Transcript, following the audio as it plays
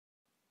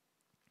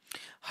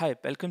Hi,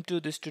 welcome to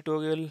this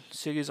tutorial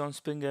series on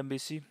Spring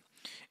MVC.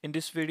 In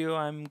this video,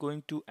 I'm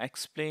going to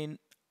explain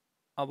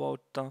about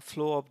the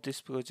flow of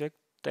this project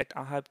that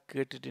I have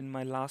created in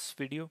my last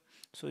video.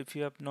 So if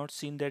you have not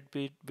seen that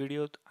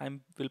video, I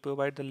will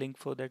provide the link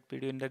for that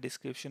video in the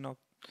description of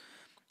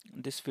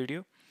this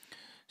video.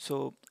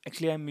 So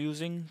actually, I'm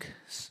using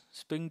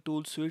Spring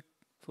Tool Suite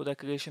for the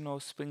creation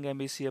of Spring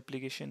MVC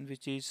application,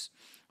 which is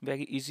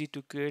very easy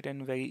to create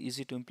and very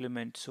easy to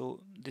implement.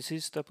 So this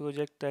is the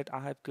project that I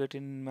have created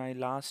in my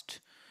last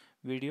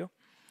video.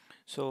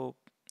 So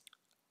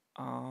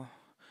uh,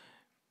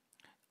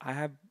 I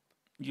have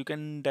you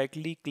can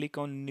directly click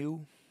on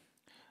new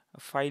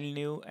file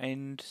new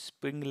and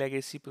Spring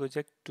Legacy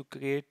project to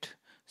create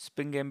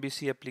Spring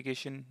MVC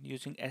application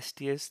using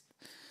STS,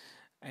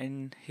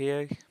 and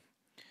here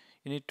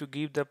you need to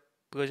give the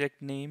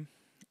project name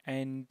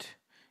and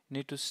you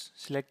need to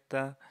select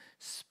the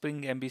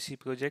Spring MVC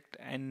project,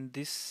 and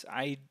this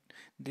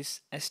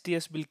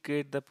STS will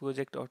create the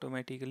project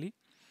automatically.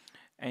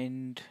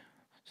 And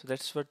so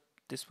that's what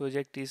this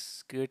project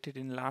is created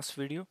in last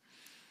video.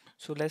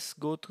 So let's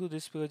go through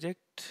this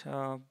project.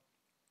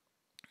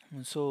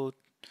 So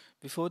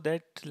before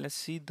that, let's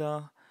see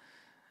the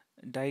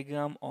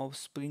diagram of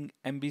Spring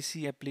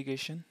MVC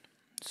application.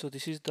 So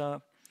this is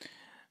the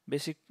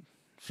basic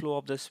flow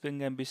of the Spring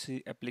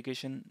MVC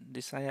application.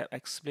 This I have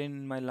explained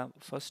in my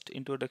first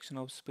introduction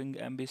of Spring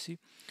MVC.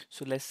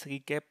 So let's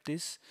recap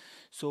this.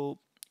 So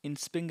in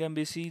Spring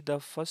MVC, the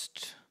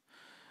first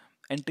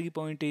entry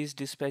point is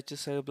dispatcher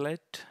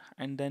servlet,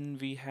 and then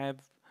we have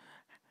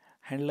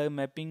handler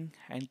mapping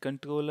and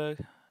controller.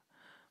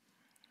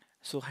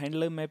 So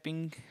handler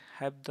mapping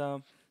have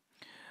the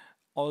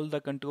all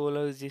the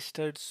controller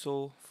registered.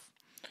 So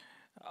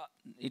uh,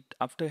 it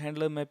after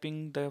handler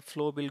mapping, the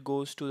flow will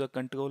goes to the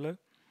controller.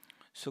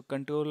 So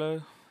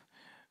controller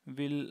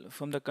will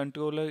from the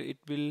controller it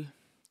will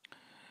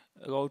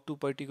route to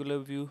particular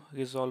view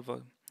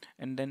resolver,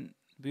 and then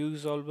view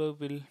resolver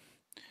will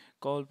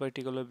call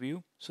particular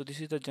view. So this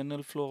is the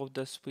general flow of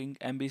the Spring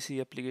MVC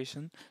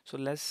application. So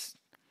let's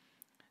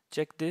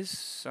check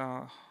this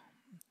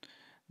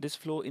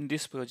flow in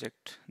this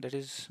project that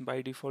is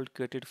by default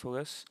created for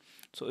us.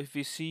 So if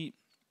we see,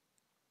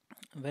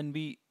 when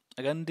we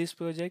run this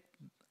project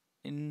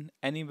in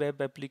any web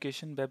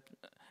application,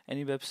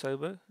 any web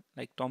server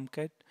like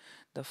Tomcat,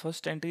 the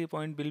first entry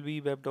point will be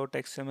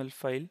web.xml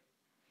file.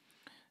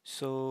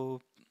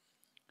 So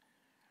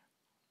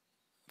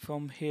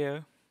from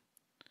here,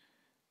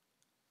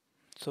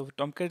 so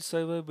Tomcat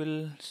server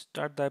will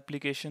start the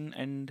application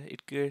and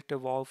it create a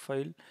WAV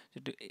file.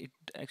 It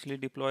actually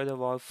deploy the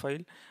WAV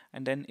file,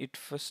 and then it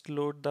first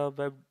load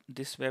the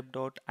this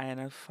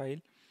web.inf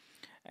file,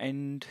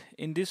 and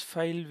in this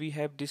file we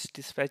have this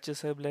dispatcher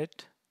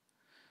servlet.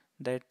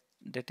 That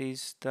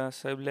is the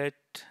servlet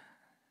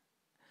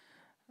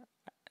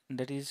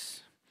that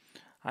is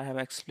I have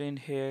explained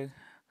here,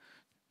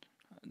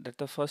 that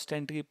the first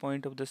entry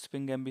point of the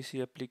Spring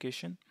MVC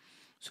application.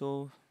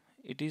 So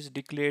it is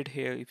declared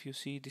here. If you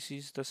see, this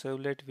is the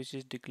servlet which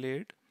is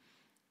declared.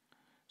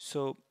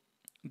 So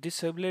this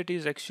servlet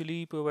is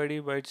actually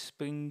provided by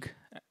Spring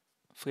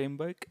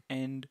framework,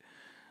 and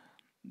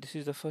this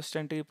is the first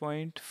entry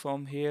point.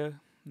 From here,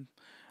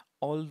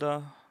 all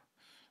the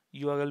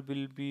URL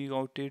will be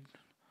routed.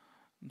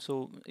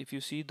 So if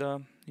you see,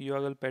 the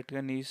URL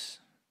pattern is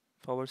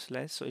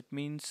 /, so it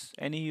means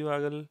any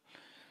URL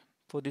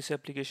for this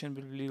application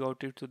will be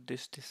routed to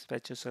this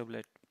dispatcher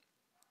servlet.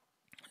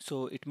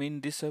 So it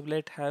means this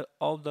servlet have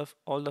all the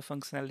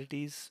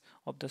functionalities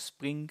of the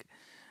Spring,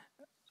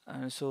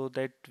 so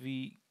that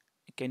we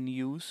can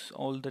use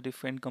all the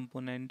different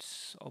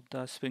components of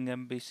the Spring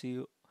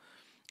MVC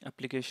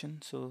application.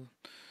 So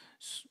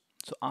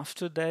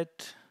after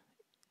that,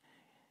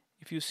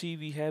 if you see,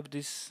 we have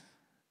this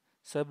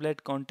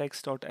servlet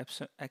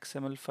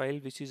context.xml file,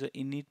 which is a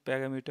init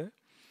parameter.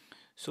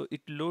 So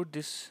it load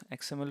this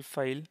XML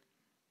file.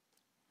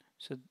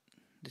 So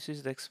this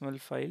is the XML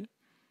file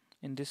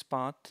in this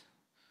path.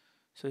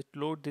 So it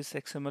load this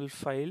XML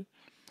file,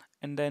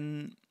 and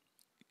then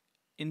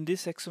in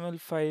this XML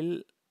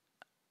file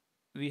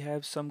we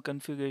have some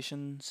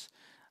configurations,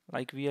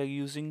 like we are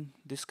using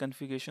this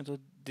configuration. So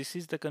this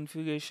is the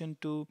configuration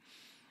to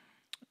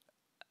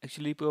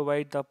actually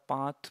provide the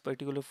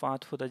particular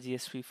path for the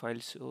GSP file.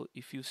 So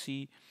if you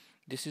see,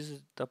 this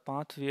is the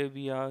path where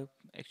we are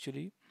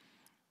actually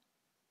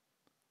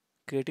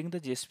creating the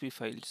GSP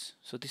files.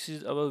 So this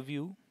is our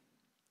view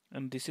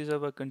and this is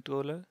our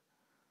controller.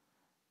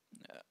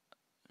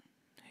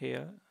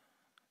 Here,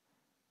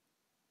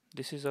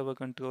 this is our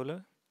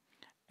controller,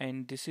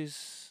 and this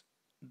is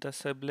the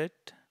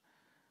servlet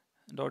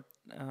dot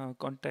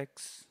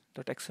context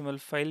dot xml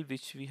file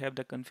which we have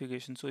the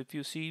configuration. So if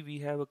you see, we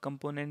have a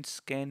component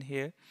scan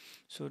here.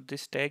 So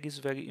this tag is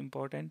very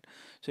important.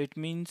 So it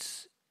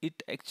means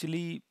it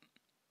actually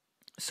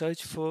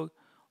search for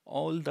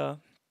all the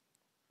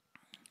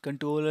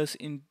controllers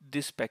in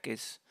this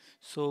package.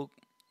 So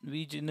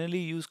we generally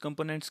use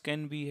component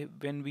scan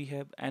when we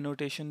have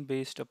annotation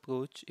based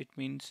approach. It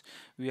means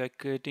we are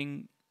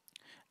creating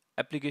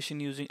application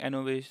using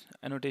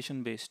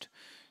annotation based.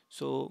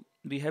 So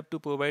we have to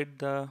provide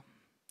the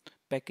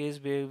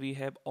package where we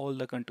have all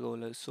the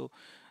controllers. So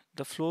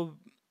the flow,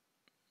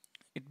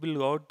 it will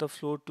route the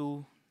flow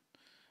to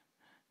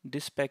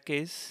this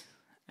package,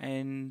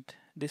 and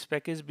this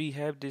package we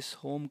have this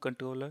home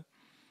controller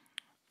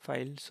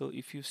file. So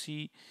if you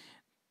see,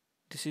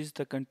 this is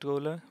the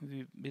controller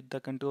with the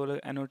controller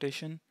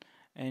annotation,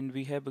 and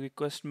we have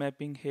request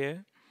mapping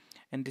here,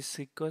 and this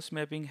request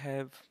mapping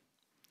have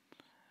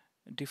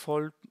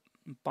default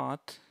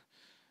path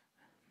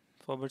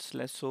forward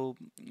slash. So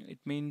it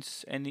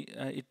means any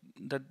it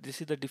that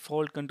this is the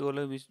default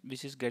controller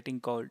which is getting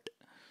called.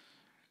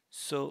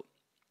 So,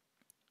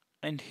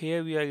 and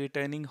here we are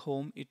returning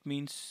home, it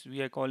means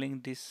we are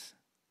calling this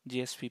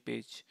JSP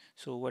page.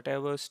 So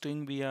whatever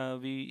string we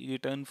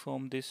return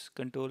from this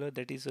controller,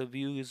 that is a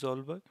view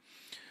resolver.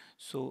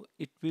 So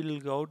it will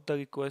route the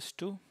request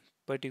to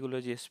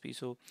particular JSP.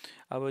 So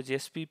our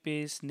JSP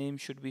page name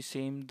should be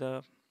same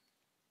the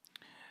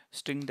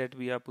string that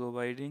we are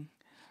providing.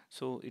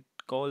 So it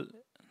call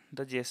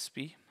the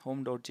JSP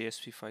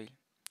home.jsp file.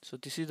 So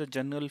this is the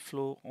general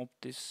flow of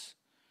this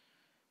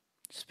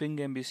Spring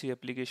MVC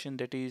application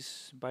that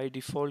is by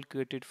default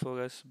created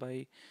for us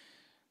by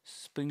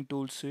Spring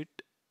Tool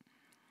Suite.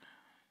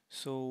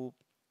 So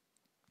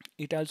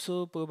it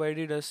also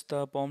provided us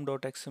the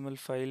pom.xml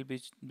file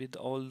which with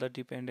all the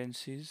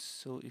dependencies.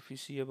 So if you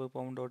see our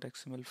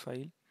pom.xml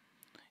file,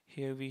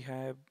 here we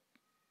have,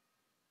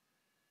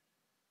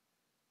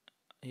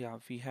 yeah,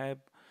 we have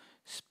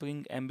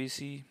Spring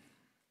MVC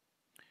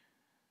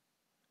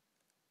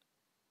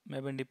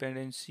Maven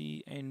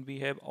dependency, and we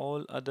have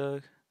all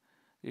other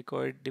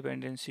required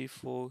dependency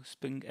for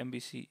Spring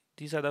MVC.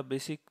 These are the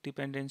basic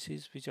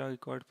dependencies which are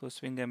required for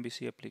Spring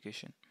MVC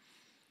application.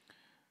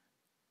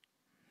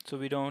 So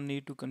we don't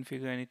need to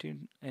configure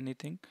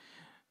anything.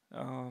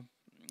 Uh,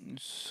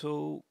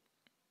 so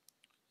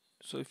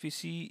so if we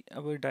see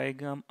our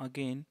diagram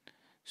again,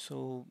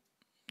 so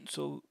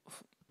so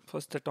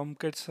first the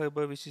Tomcat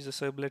server, which is a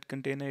servlet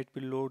container, it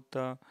will load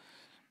the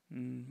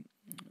mm,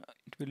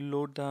 it will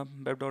load the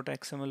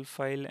web.xml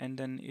file, and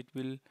then it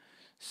will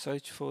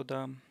search for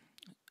the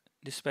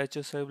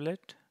dispatcher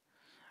servlet,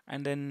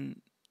 and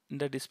then in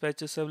the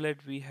dispatcher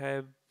servlet we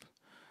have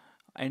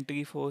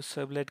entry for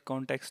servlet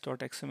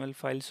context.xml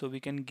file. So we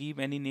can give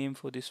any name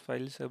for this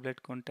file,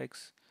 servlet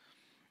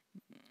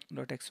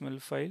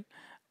context.xml file,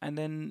 and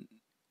then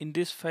in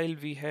this file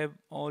we have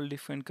all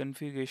different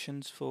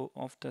configurations for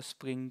of the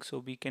Spring. So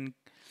we can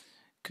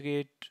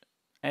create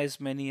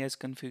as many as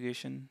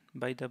configuration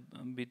by the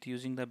with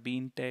using the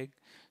bean tag.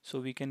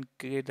 So we can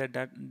create the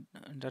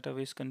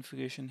database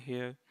configuration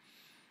here,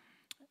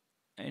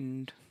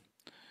 and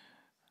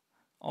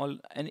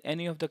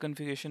any of the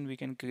configuration we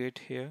can create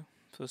here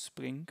for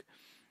Spring.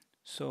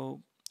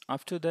 So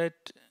after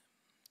that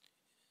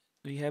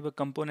we have a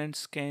component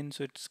scan.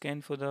 So it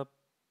scan for the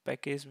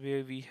package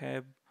where we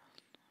have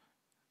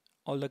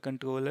all the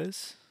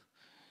controllers,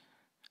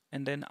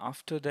 and then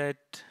after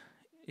that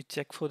it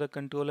check for the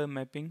controller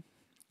mapping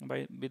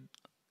by with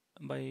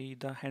by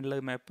the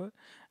handler mapper,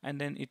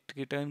 and then it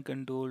return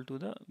control to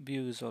the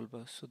view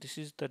resolver. So this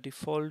is the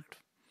default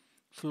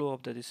flow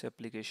of this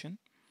application.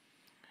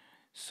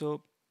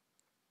 So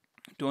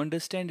to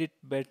understand it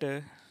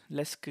better,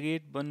 let's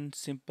create one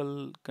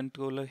simple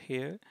controller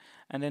here,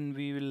 and then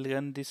we will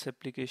run this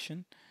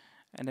application,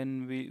 and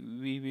then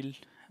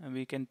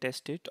we can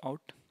test it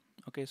out.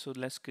 Okay, so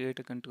let's create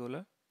a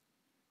controller.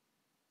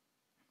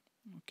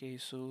 Okay,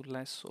 so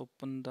let's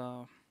open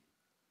the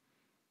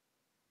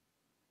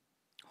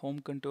home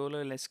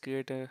controller. Let's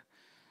create a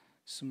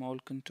small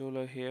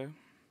controller here.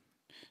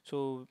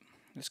 So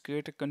let's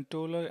create a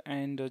controller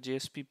and a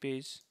JSP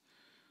page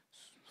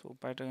for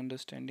better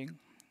understanding.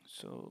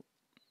 So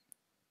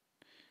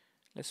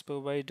let's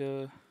provide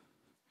a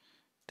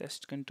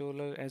test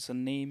controller as a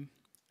name,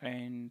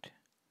 and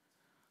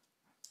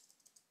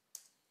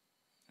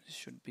this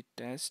should be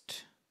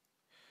test.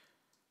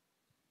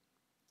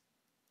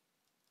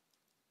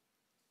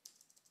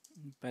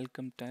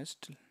 Welcome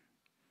test.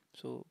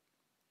 So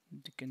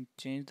you can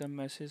change the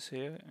message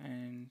here,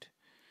 and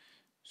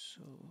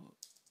so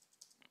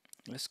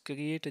let's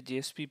create a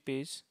JSP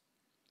page.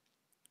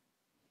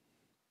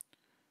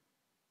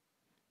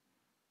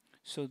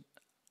 So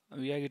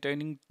we are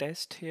returning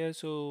test here,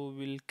 so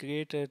we'll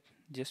create a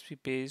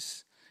JSP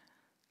page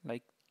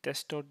like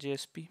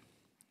test.jsp,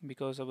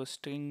 because our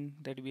string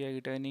that we are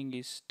returning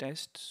is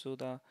test, so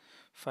the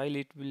file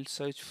it will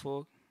search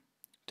for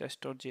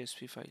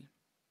test.jsp file.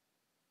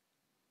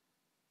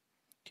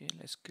 Okay,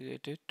 let's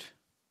create it.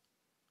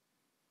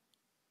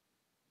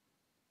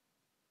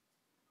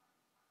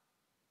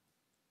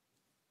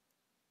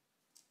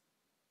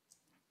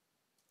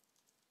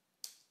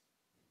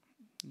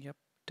 Yep,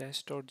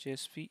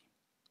 test.jsp.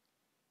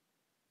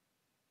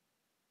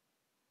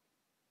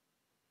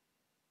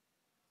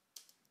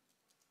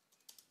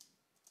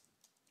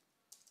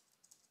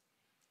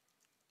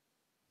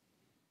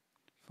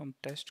 From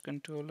test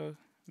controller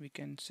we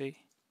can say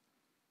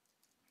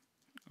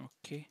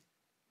okay.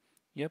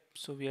 Yep,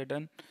 so we are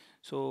done.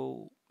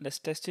 So let's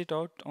test it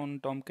out on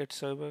Tomcat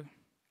server.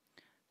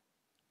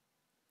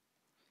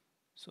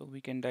 So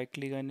we can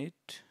directly run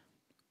it.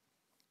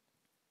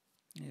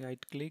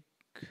 Right click,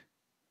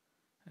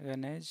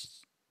 run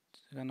as,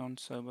 run on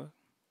server.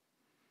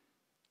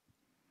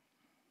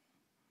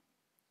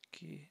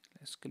 Okay,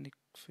 let's click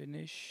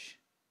finish.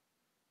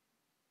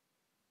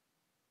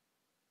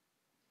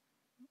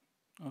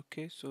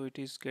 Okay, so it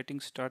is getting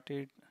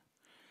started.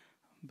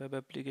 Web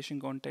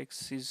application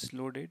context is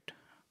loaded.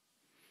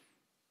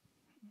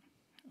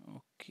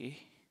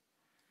 Okay.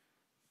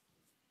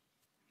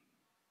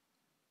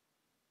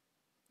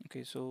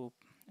 Okay, so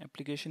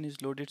application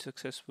is loaded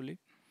successfully.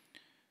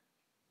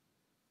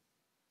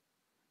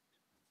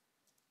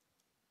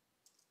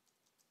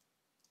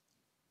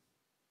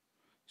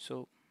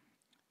 So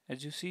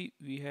as you see,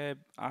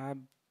 I have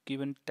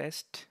given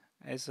test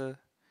as a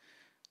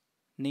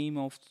name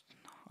of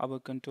our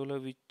controller,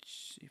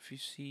 which if you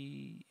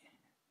see,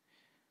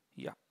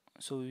 yeah,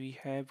 so we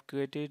have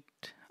created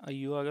a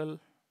URL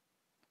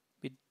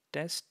with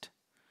test,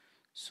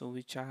 so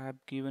which I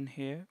have given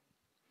here.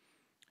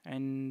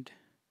 And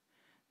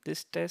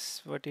this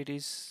test, what it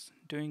is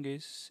doing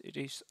is it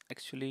is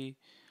actually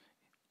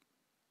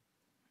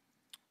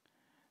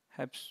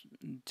has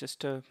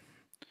just a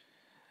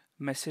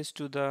message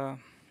to the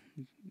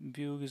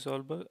view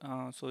resolver,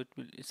 so it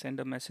will send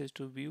a message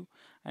to view,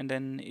 and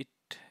then it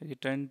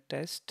return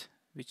test,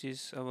 which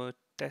is our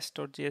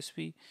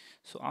test.jsp.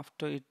 So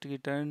after it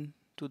return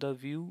to the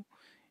view,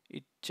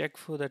 it check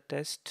for the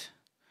test,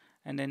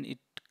 and then it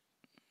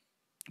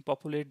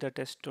populate the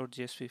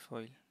test.jsp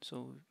file.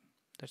 So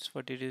that's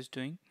what it is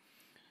doing.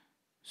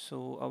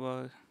 So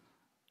our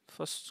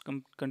first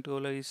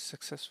controller is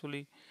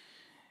successfully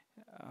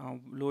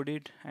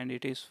loaded and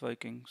it is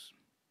working.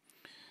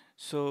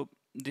 So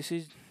this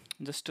is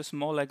just a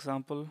small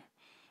example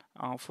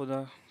for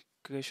the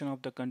creation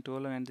of the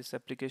controller, and this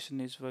application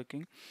is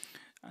working.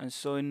 And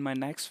so in my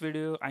next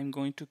video I'm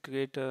going to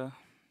create a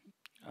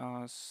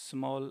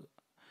small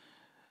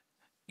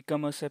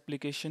e-commerce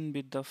application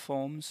with the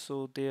forms.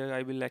 So there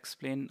I will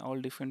explain all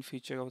different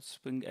features of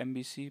Spring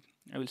MVC.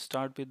 I will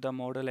start with the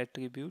model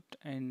attribute,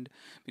 and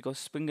because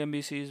Spring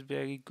MVC is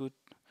very good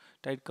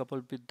tight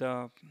coupled with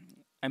the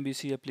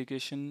MVC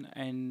application,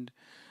 and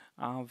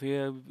we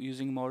are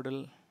using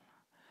model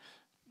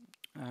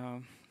uh,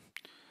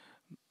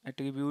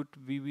 attribute,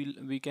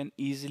 we can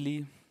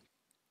easily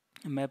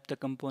map the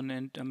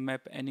component,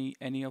 map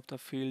any of the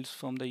fields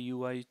from the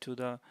UI to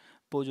the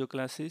Pojo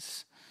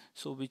classes,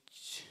 so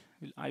which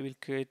I will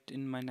create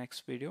in my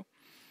next video.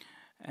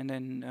 And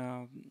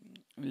then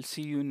we'll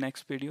see you in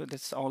next video.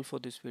 That's all for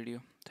this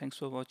video. Thanks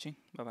for watching.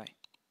 Bye bye.